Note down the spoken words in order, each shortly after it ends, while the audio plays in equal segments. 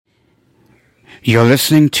You're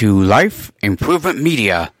listening to Life Improvement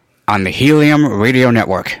Media on the Helium Radio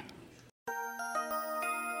Network.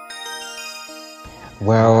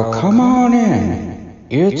 Well, come on in.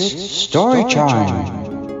 It's Story Chime.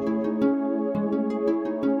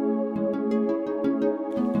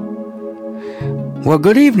 Well,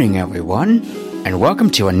 good evening, everyone, and welcome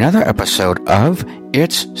to another episode of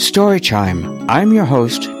It's Story Chime. I'm your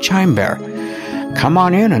host, Chime Bear. Come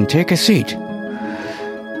on in and take a seat.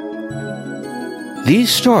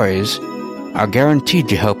 These stories are guaranteed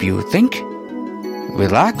to help you think,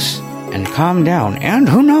 relax, and calm down. And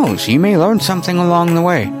who knows, you may learn something along the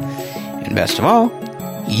way. And best of all,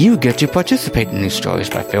 you get to participate in these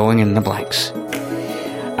stories by filling in the blanks.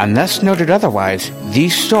 Unless noted otherwise,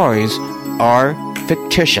 these stories are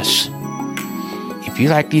fictitious. If you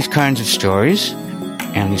like these kinds of stories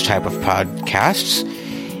and these type of podcasts,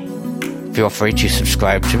 feel free to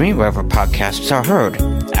subscribe to me wherever podcasts are heard.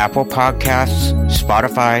 Apple Podcasts,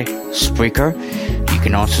 Spotify, Spreaker. You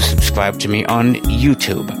can also subscribe to me on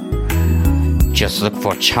YouTube. Just look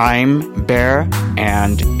for Chime Bear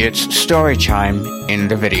and It's Story Chime in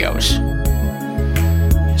the videos.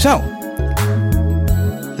 So,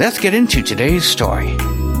 let's get into today's story.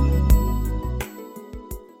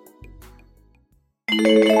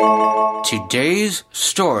 Today's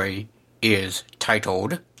story is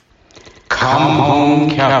titled Come Home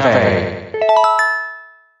Cafe.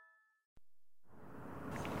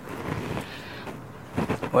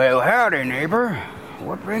 Well, howdy, neighbor.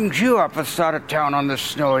 What brings you up this side of town on this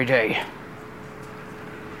snowy day?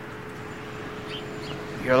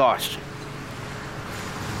 You're lost.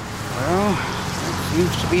 Well, that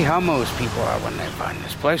seems to be how most people are when they find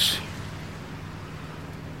this place.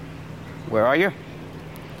 Where are you?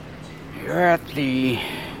 You're at the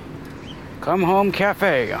Come Home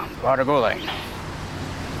Cafe on Prodigal Lane.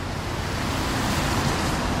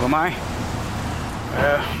 Who am I?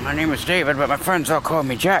 My name is David, but my friends all call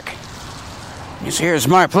me Jack. This here's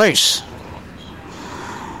my place.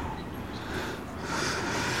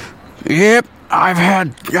 Yep,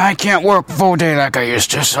 I can't work full day like I used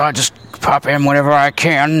to, so I just pop in whenever I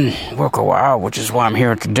can, work a while, which is why I'm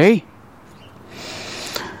here today.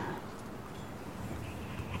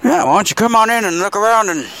 Yeah, why don't you come on in and look around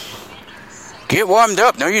and get warmed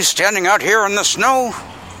up? No use standing out here in the snow.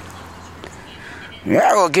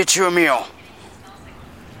 Yeah, we'll get you a meal.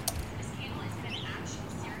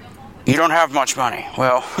 You don't have much money.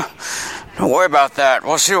 Well, don't worry about that.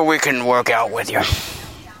 We'll see what we can work out with you.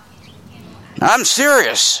 I'm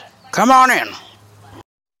serious. Come on in.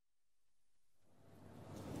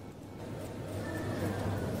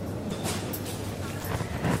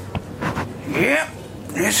 Yep,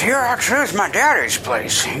 this here actually is my daddy's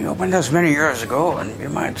place. He opened this many years ago, and you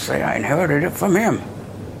might say I inherited it from him.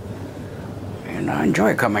 And I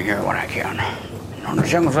enjoy coming here when I can. Not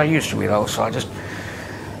as young as I used to be, though, so I just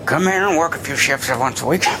come in and work a few shifts once a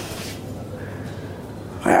week.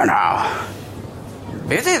 Well, now,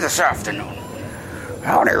 busy this afternoon.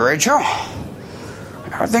 Howdy, Rachel.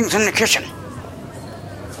 How are things in the kitchen?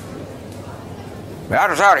 Bad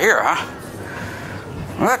as out here, huh?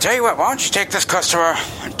 Well, I'll tell you what, why don't you take this customer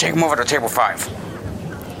and take him over to table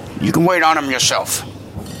 5. You can wait on him yourself.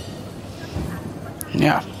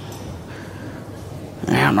 Yeah.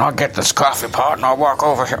 And I'll get this coffee pot and I'll walk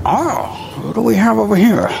over here. Oh, what do we have over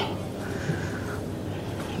here?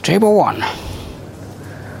 Table 1.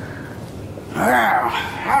 Well,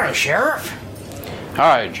 howdy, Sheriff.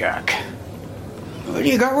 Hi, Jack. What do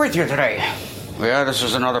you got with you today? Yeah, this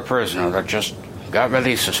is another prisoner that just got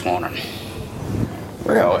released this morning.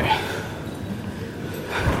 Really?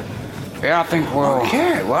 Yeah, I think we'll...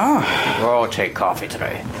 Okay, well, we'll take coffee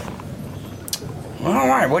today. All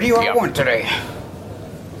right, what do you all want today?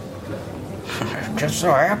 Just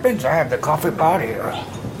so happens I have the coffee pot here.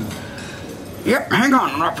 Yep, hang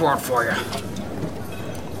on, and I'll pour it for you.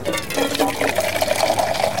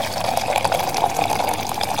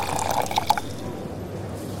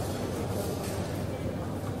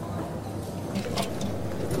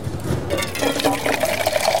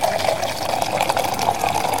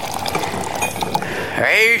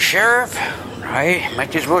 Hey, Sheriff. I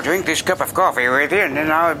might as well drink this cup of coffee with you, and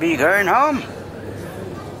then I'll be going home.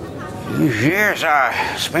 These years I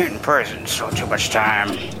spent in prison, so too much time.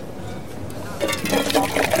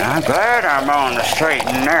 I'm glad I'm on the straight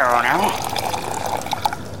and narrow now.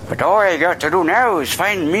 But all I got to do now is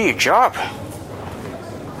find me a job.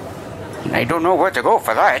 And I don't know where to go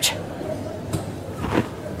for that.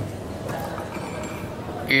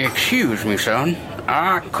 Excuse me, son.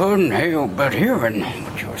 I couldn't help but hearing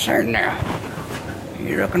what you were saying there.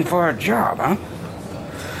 You looking for a job, huh?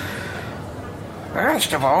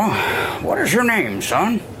 First of all, what is your name,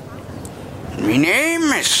 son? My name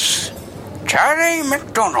is Charlie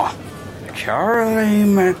McDonough. Charlie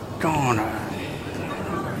McDonough.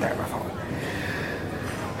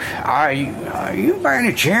 Are you by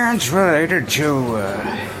any chance related to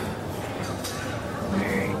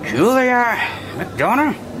Julia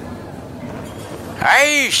McDonough?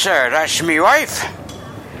 Aye, sir, that's me wife.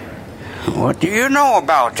 What do you know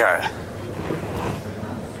about her?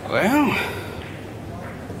 Well,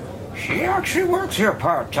 she actually works here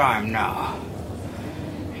part-time now.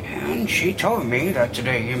 And she told me that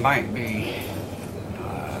today you might be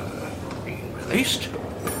being released.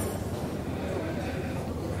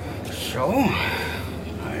 So,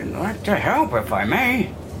 I'd like to help if I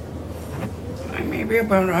may. I may be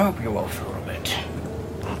able to help you out for a little bit.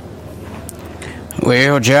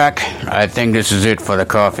 Well, Jack, I think this is it for the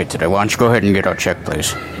coffee today. Why don't you go ahead and get our check,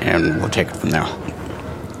 please? And we'll take it from there.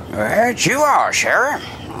 Right you are, Sheriff.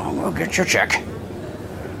 We'll get your check.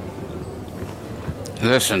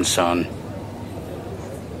 Listen, son.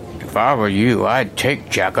 If I were you, I'd take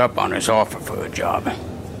Jack up on his offer for a job.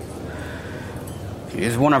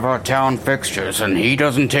 He's one of our town fixtures, and he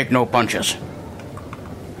doesn't take no punches.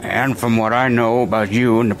 And from what I know about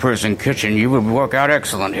you in the prison kitchen, you would work out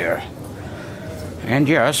excellent here. And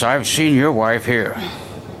yes, I've seen your wife here.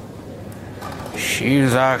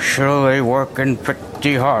 She's actually working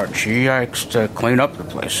pretty hard. She likes to clean up the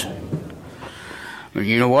place. But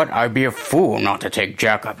you know what? I'd be a fool not to take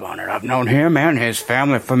Jack up on it. I've known him and his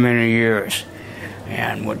family for many years.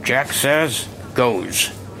 And what Jack says, goes.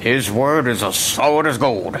 His word is as solid as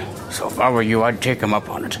gold. So if I were you, I'd take him up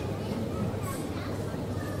on it.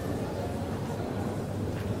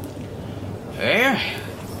 Well,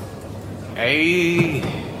 I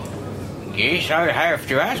guess I'd have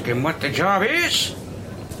to ask him what the job is.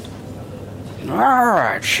 All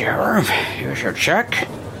right, Sheriff. Here's your check.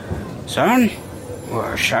 Son,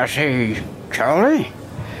 or should I say, Charlie?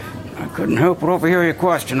 I couldn't help but overhear your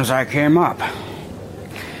question as I came up.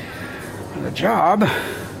 The job...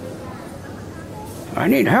 I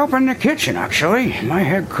need help in the kitchen, actually. My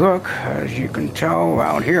head cook, as you can tell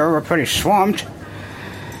out here, we're pretty swamped.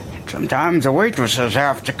 Sometimes the waitresses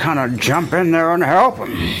have to kind of jump in there and help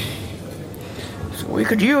them. So we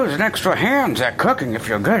could use an extra hands at cooking if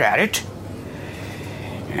you're good at it.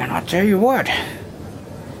 And I'll tell you what.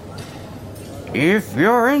 If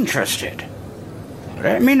you're interested,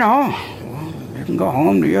 let me know. You can go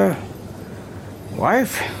home to your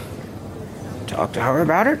wife, talk to her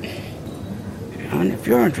about it. And if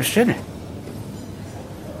you're interested,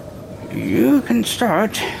 you can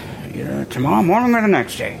start either tomorrow morning or the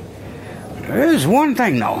next day. There is one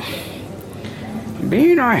thing, though.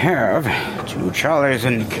 Being I have 2 Charlies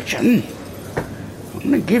in the kitchen, I'm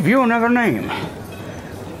going to give you another name.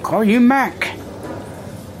 I'll call you Mac.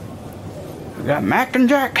 We got Mac and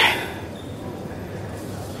Jack.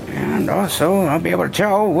 And also, I'll be able to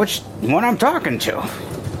tell which one I'm talking to.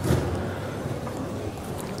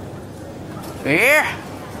 Yeah?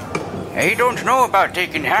 I don't know about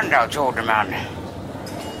taking handouts, older man.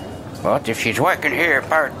 But if she's working here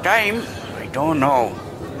part-time, I don't know.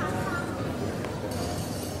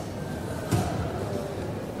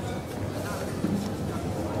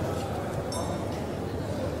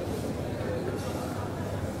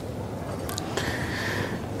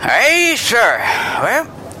 Hey, sir. Well,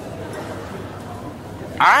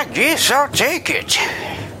 I guess I'll take it.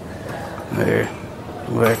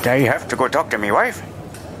 But I have to go talk to my wife.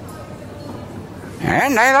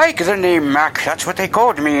 And I like the name Mac. That's what they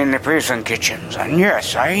called me in the prison kitchens. And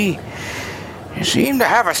yes, I seem to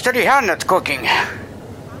have a steady hand at cooking.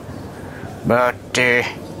 But,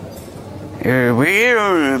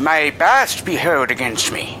 will my past be held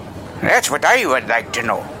against me? That's what I would like to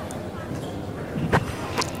know.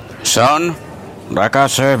 Son, like I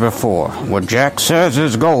said before, what Jack says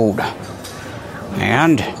is gold.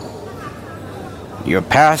 And your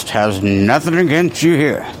past has nothing against you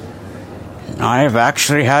here. I've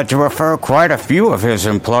actually had to refer quite a few of his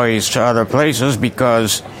employees to other places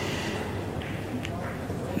because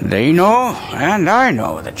they know, and I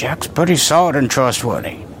know, that Jack's pretty solid and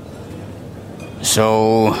trustworthy.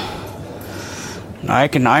 So,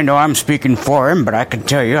 I know I'm speaking for him, but I can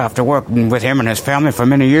tell you after working with him and his family for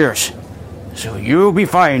many years. So you'll be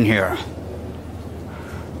fine here.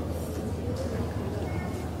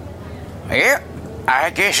 Yeah,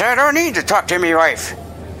 I guess I don't need to talk to my wife.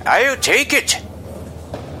 I'll take it.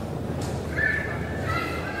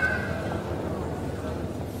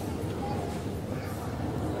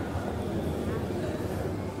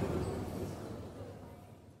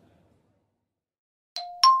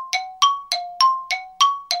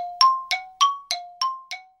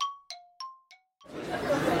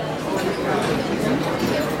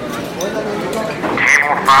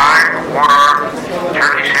 Table 5, order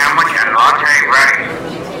turkey sandwich and latte ready.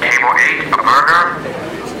 Table 8, a burger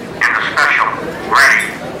and a special ready.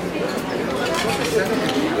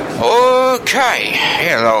 Okay,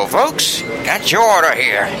 hello folks. Got your order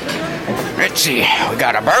here. Let's see, we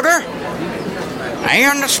got a burger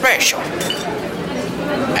and a special.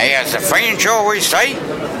 As the French always say,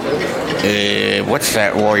 what's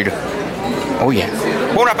that word? Oh yeah,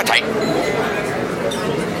 bon appetit.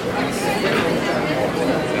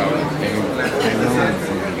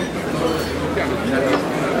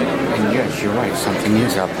 And yes, you're right, something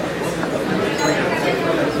is up.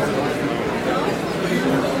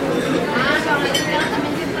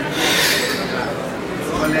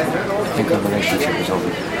 I think our relationship is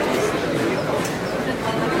over.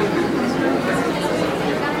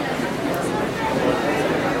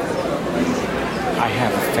 I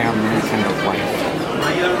have a family and a wife.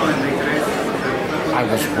 I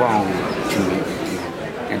was wrong to meet with you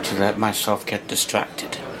and to let myself get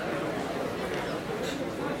distracted.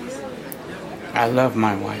 I love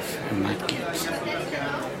my wife and my kids.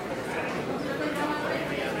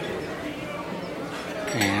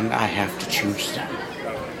 And I have to choose them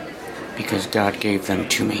because God gave them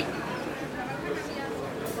to me.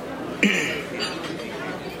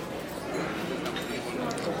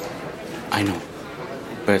 I know.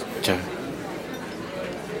 But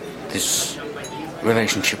this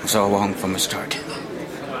relationship was all wrong from the start.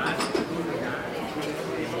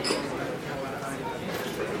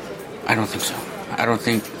 I don't think so. I don't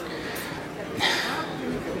think...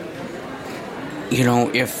 You know,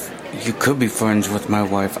 if you could be friends with my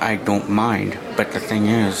wife, I don't mind. But the thing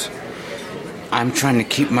is, I'm trying to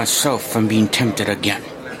keep myself from being tempted again.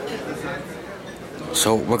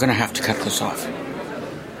 So we're gonna have to cut this off.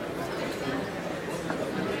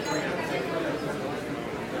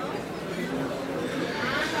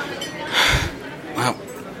 Well,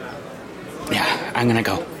 yeah, I'm gonna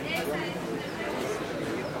go.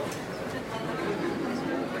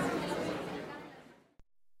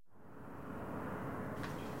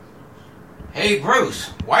 Hey,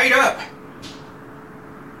 Bruce, wait up!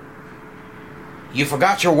 You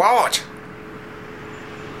forgot your wallet.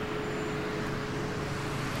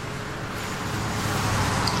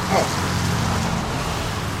 Oh.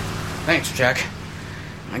 Thanks, Jack.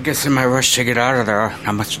 I guess in my rush to get out of there,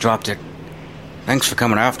 I must have dropped it. Thanks for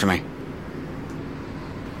coming after me.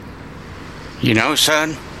 You know,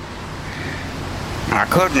 son, I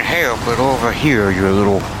couldn't help but overhear your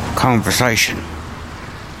little conversation.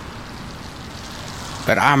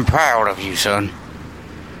 But I'm proud of you, son.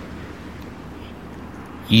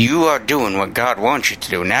 You are doing what God wants you to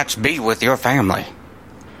do, and that's be with your family.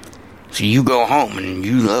 So you go home and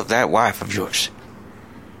you love that wife of yours.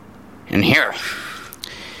 And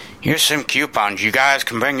here's some coupons. You guys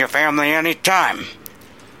can bring your family anytime.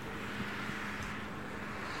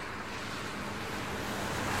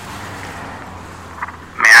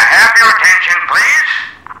 May I have your attention, please?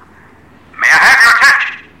 May I have your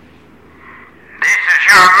attention? This is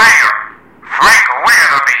your mayor, Frank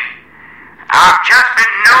Weatherby. I've just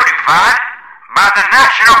been notified by the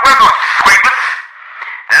National Weather Service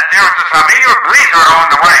that there's a severe blizzard on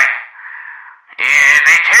the way.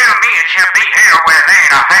 They tell me it should be here within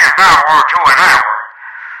a half hour to an hour.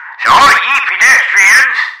 So all ye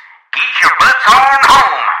pedestrians, get your butts on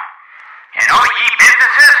home. And all ye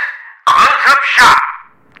businesses, close up shop.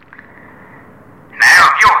 Now,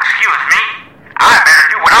 if you'll excuse me, I better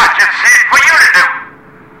do what I just said for you to do.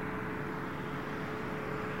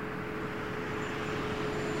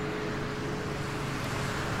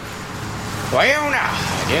 Well, now,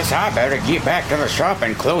 I guess I better get back to the shop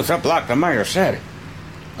and close up like the mayor said.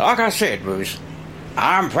 Like I said, Bruce,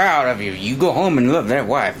 I'm proud of you. You go home and love that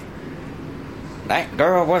wife. That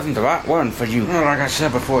girl wasn't the right one for you. Well, like I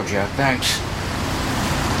said before, Jack, thanks.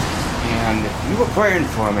 And you were praying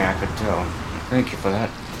for me, I could tell. Thank you for that.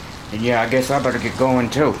 And yeah, I guess I better get going,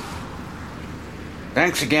 too.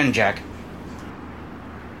 Thanks again, Jack.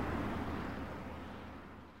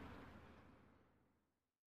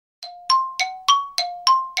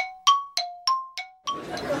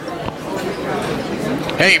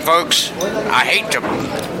 Hey folks, I hate to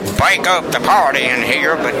break up the party in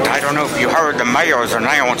here, but I don't know if you heard the mayor's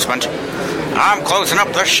announcement. I'm closing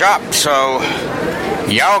up the shop, so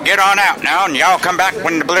y'all get on out now and y'all come back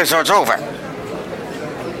when the blizzard's over.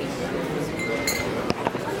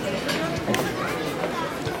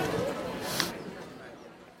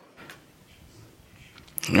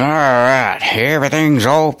 Alright, everything's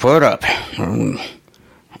all put up.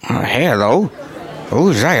 Hello?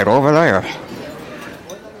 Who's that over there?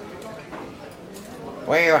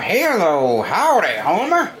 Well, hello, howdy,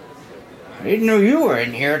 Homer. I didn't know you were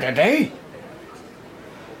in here today.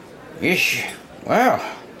 Well,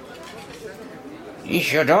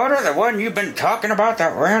 is your daughter the one you've been talking about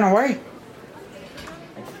that ran away?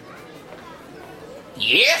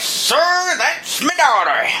 Yes, sir, that's my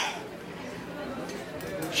daughter.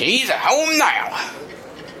 She's at home now.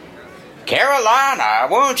 Caroline, I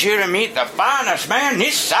want you to meet the finest man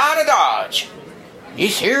this side of Dodge.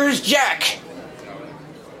 This here's Jack.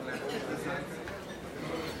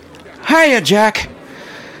 Hiya, Jack.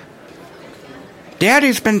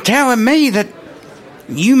 Daddy's been telling me that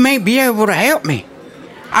you may be able to help me.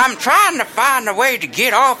 I'm trying to find a way to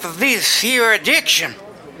get off of this here addiction.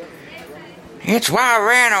 It's why I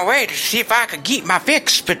ran away, to see if I could get my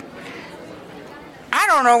fix, but I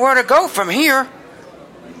don't know where to go from here.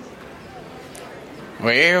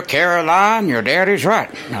 Well, Caroline, your daddy's right.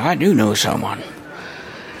 I do know someone.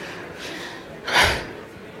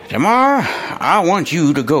 Tomorrow, I want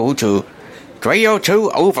you to go to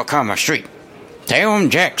 302 Overcomer Street. Tell them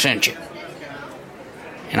Jack sent you.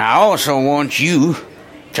 And I also want you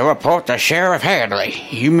to report to Sheriff Hadley.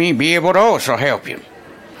 You may be able to also help you.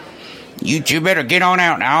 You two better get on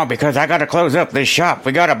out now, because I gotta close up this shop.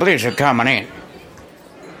 We got a blizzard coming in.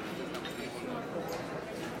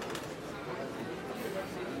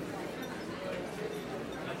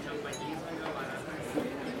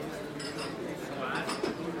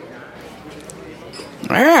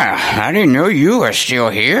 Well, I didn't know you were still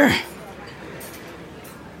here.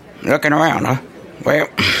 Looking around, huh? Well,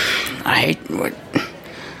 I hate...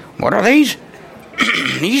 What are these?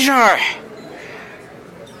 These are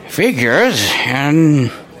figures,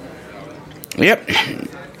 and... Yep.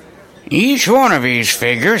 Each one of these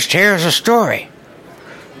figures tells a story.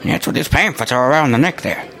 That's what these pamphlets are around the neck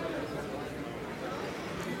there.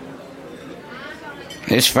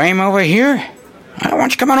 This frame over here? Why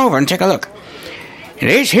don't you come on over and take a look?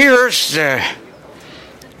 This here's the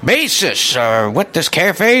basis, or what this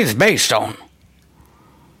cafe is based on.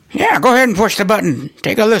 Yeah, go ahead and push the button.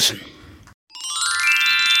 Take a listen.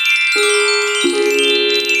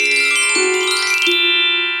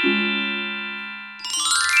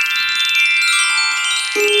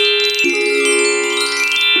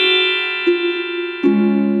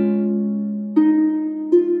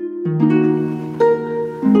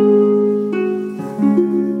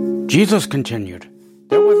 Jesus continued.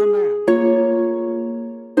 There was a man.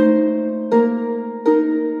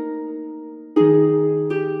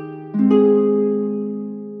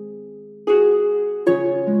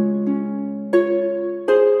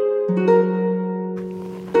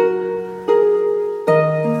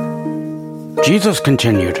 Jesus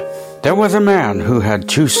continued, there was a man who had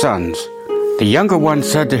 2 sons. The younger one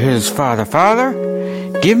said to his father, Father,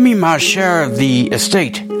 give me my share of the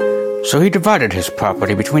estate. So he divided his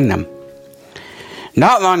property between them.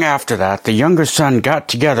 Not long after that, the younger son got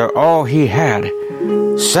together all he had,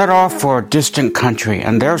 set off for a distant country,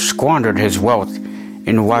 and there squandered his wealth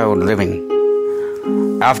in wild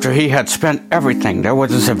living. After he had spent everything, there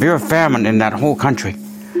was a severe famine in that whole country,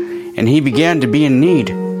 and he began to be in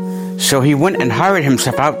need. So he went and hired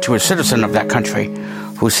himself out to a citizen of that country,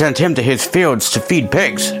 who sent him to his fields to feed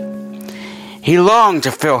pigs. He longed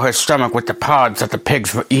to fill his stomach with the pods that the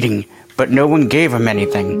pigs were eating, but no one gave him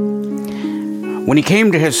anything. When he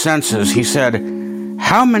came to his senses, he said,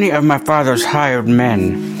 How many of my father's hired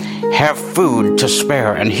men have food to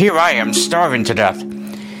spare, and here I am starving to death?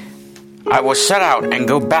 I will set out and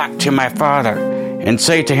go back to my father and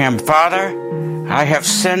say to him, Father, I have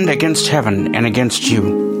sinned against heaven and against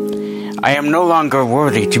you. I am no longer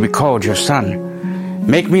worthy to be called your son.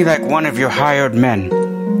 Make me like one of your hired men.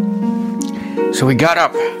 So he got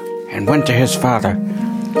up and went to his father.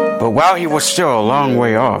 But while he was still a long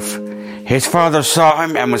way off, his father saw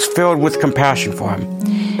him and was filled with compassion for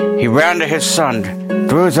him. He ran to his son,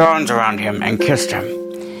 threw his arms around him, and kissed him.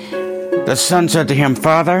 The son said to him,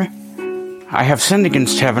 Father, I have sinned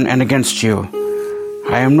against heaven and against you.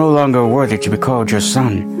 I am no longer worthy to be called your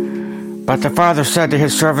son. But the father said to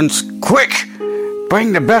his servants, Quick!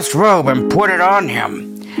 Bring the best robe and put it on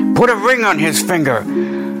him. Put a ring on his finger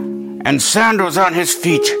and sandals on his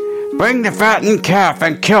feet. Bring the fattened calf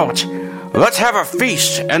and kill it. Let's have a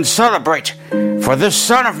feast and celebrate. For this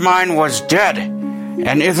son of mine was dead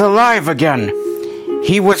and is alive again.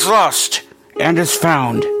 He was lost and is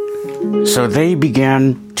found. So they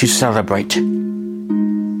began to celebrate.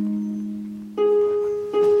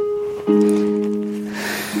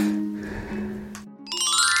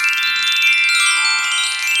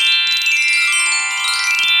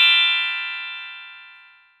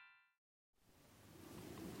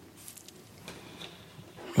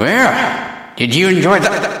 Well, did you enjoy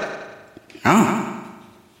that? Oh,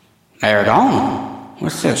 They're gone.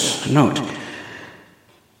 What's this? Note.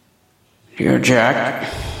 Dear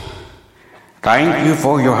Jack, thank you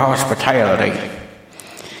for your hospitality.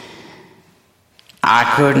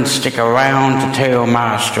 I couldn't stick around to tell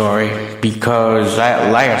my story because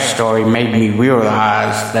that last story made me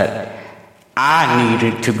realize that I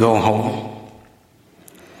needed to go home.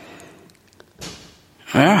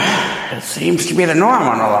 Well, it seems to be the norm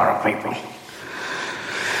on a lot of people.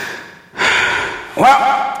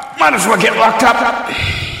 Well, might as well get locked up.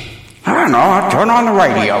 I don't know, I'll turn on the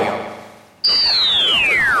radio.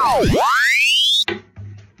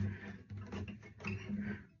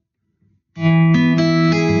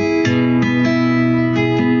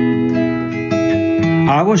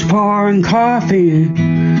 I was pouring coffee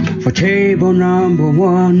for table number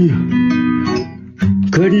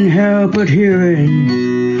 1. Couldn't help but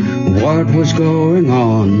hearing what was going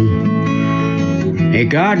on. It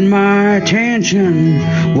got my attention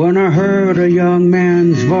when I heard a young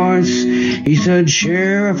man's voice. He said,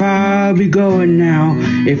 Sheriff, I'll be going now,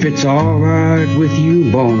 if it's all right with you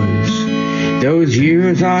boys. Those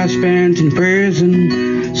years I spent in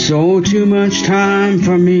prison, so too much time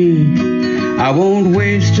for me. I won't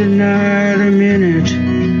waste another minute.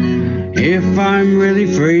 If I'm really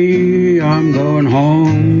free, I'm going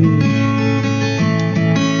home.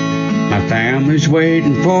 My family's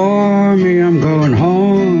waiting for me, I'm going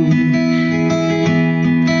home.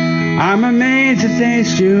 I'm amazed that they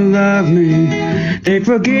still love me. They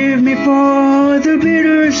forgive me for the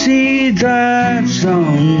bitter seeds I've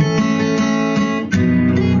sown.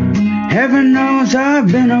 Heaven knows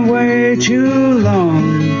I've been away too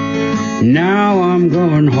long. Now I'm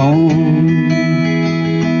going home.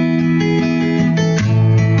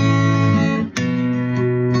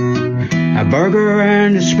 A burger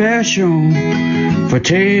and a special for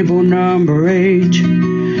table number 8.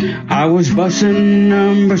 I was bussing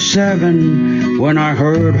number 7 when I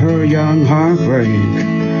heard her young heart break.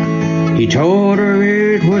 He told her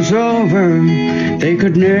it was over, they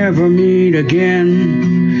could never meet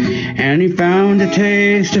again. And he found a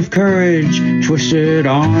taste of courage twisted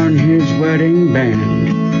on his wedding band.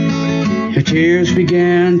 Her tears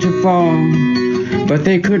began to fall, but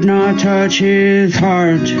they could not touch his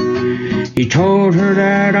heart. He told her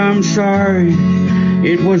that I'm sorry,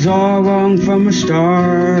 it was all wrong from the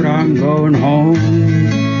start. I'm going home.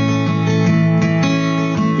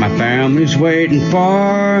 My family's waiting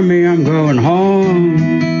for me, I'm going home.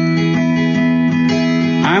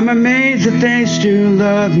 I'm amazed that they still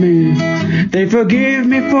love me. They forgive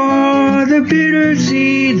me for the bitter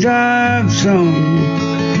seeds I've sown.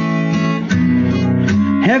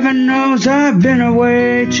 Heaven knows I've been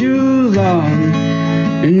away too long,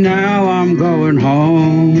 and now I'm going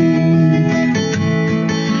home.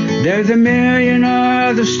 There's a million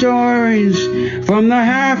other stories from the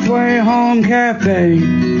halfway home cafe.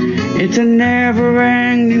 It's a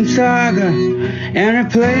never-ending saga, and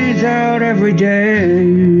it plays out every day.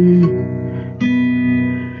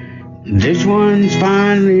 This one's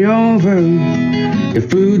finally over, the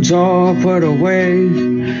food's all put away,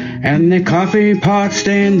 and the coffee pot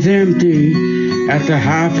stands empty at the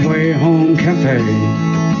halfway home cafe.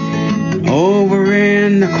 Over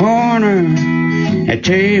in the corner, at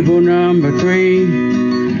table number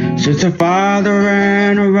 3, sits a father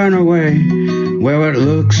and a runaway. Well, it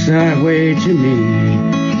looks that way to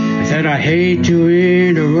me. I said, I hate to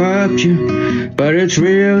interrupt you, but it's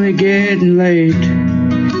really getting late.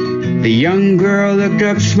 The young girl looked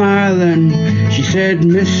up smiling. She said,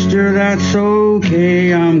 Mister, that's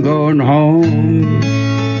okay, I'm going home.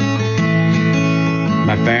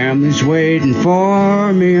 My family's waiting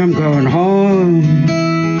for me, I'm going home.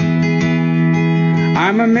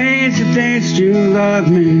 I'm amazed that they still love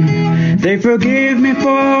me. They forgive me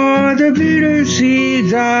for the bitter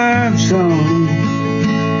seeds I've sown.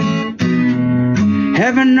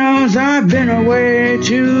 Heaven knows I've been away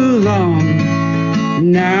too long.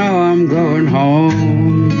 Now I'm going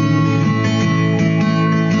home.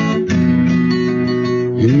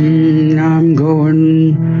 I'm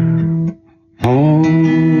going home.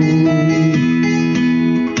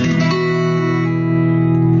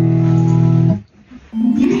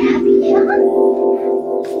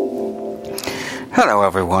 Hello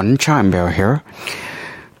everyone, Chime here.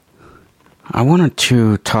 I wanted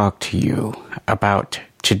to talk to you about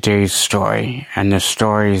today's story and the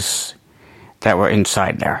stories that were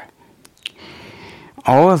inside there.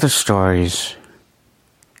 All of the stories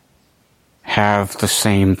have the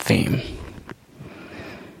same theme.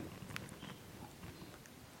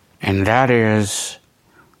 And that is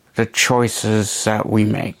the choices that we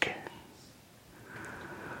make.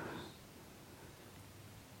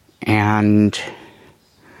 And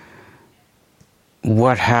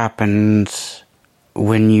what happens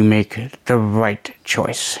when you make the right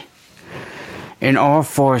choice. In all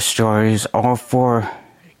 4 stories, all 4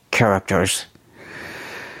 characters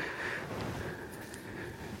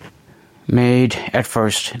made, at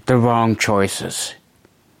first, the wrong choices.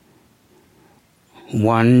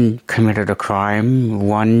 One committed a crime,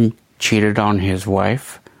 one cheated on his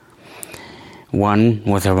wife, one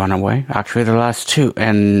was a runaway. Actually, the last 2,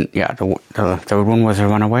 and the third one was a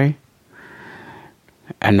runaway.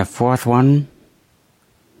 And the 4th one,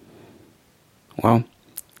 well,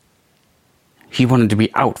 he wanted to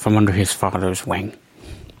be out from under his father's wing.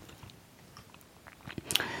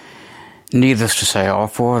 Needless to say, all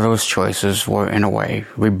 4 of those choices were, in a way,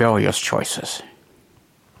 rebellious choices.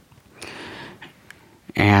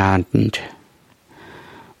 And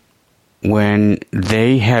when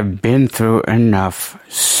they have been through enough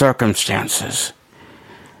circumstances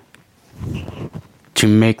to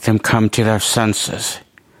make them come to their senses,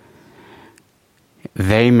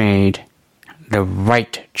 they made the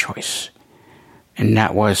right choice. And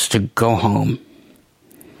that was to go home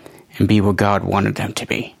and be where God wanted them to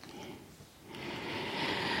be.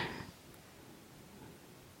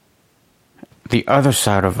 The other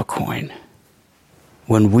side of a coin,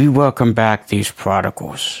 when we welcome back these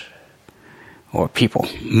prodigals, or people,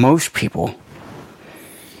 most people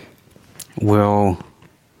will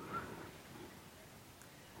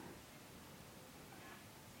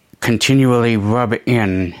continually rub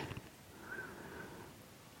in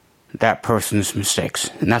that person's mistakes.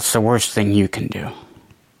 And that's the worst thing you can do.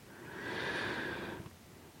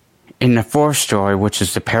 In the 4th story, which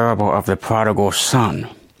is the parable of the prodigal son,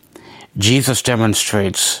 Jesus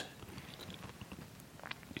demonstrates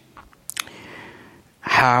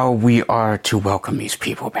how we are to welcome these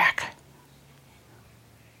people back.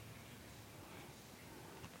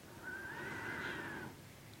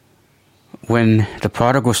 When the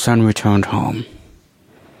prodigal son returned home,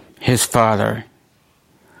 his father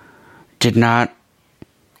did not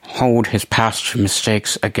hold his past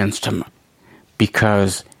mistakes against him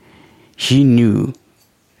because he knew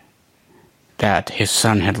that his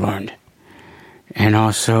son had learned. And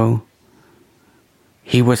also,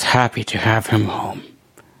 he was happy to have him home.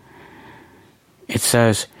 It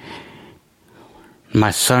says,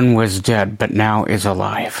 "My son was dead, but now is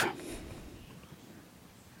alive."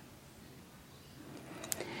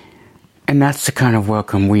 And that's the kind of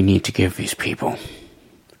welcome we need to give these people.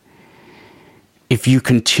 If you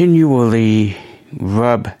continually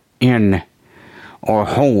rub in or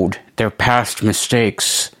hold their past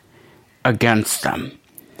mistakes against them,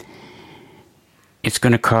 it's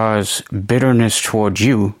going to cause bitterness towards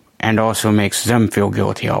you and also makes them feel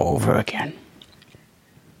guilty all over again.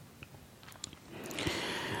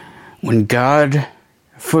 When God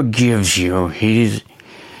forgives you, He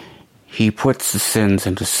puts the sins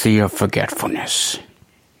into the sea of forgetfulness,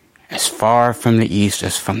 as far from the east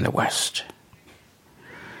as from the west.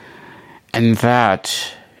 And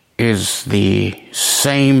that is the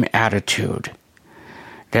same attitude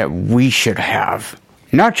that we should have,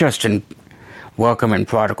 not just in welcome and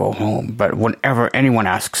prodigal home, but whenever anyone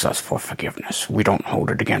asks us for forgiveness, we don't hold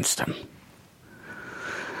it against them.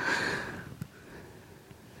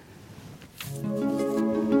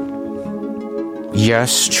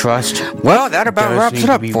 Yes, trust. Well, that about wraps it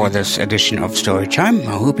up for this edition of Story Chime.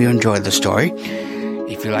 I hope you enjoyed the story.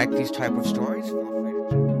 If you like these type of stories,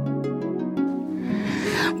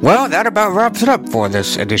 well, that about wraps it up for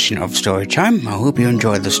this edition of Story Chime. I hope you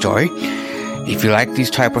enjoyed the story. If you like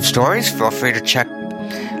these type of stories, feel free to check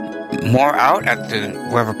more out at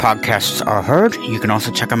wherever podcasts are heard. You can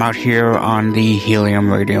also check them out here on the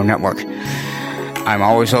Helium Radio Network. I'm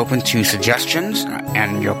always open to suggestions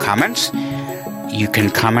and your comments. You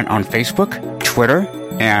can comment on Facebook, Twitter,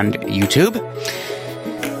 and YouTube.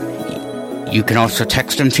 You can also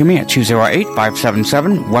text them to me at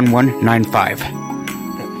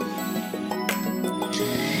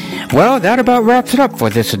 208-577-1195. Well, that about wraps it up for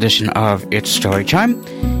this edition of It's Story Chime.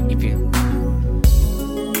 If you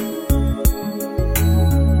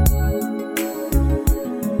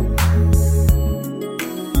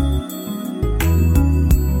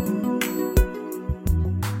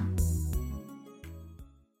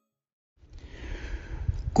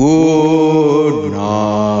Good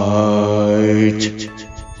night.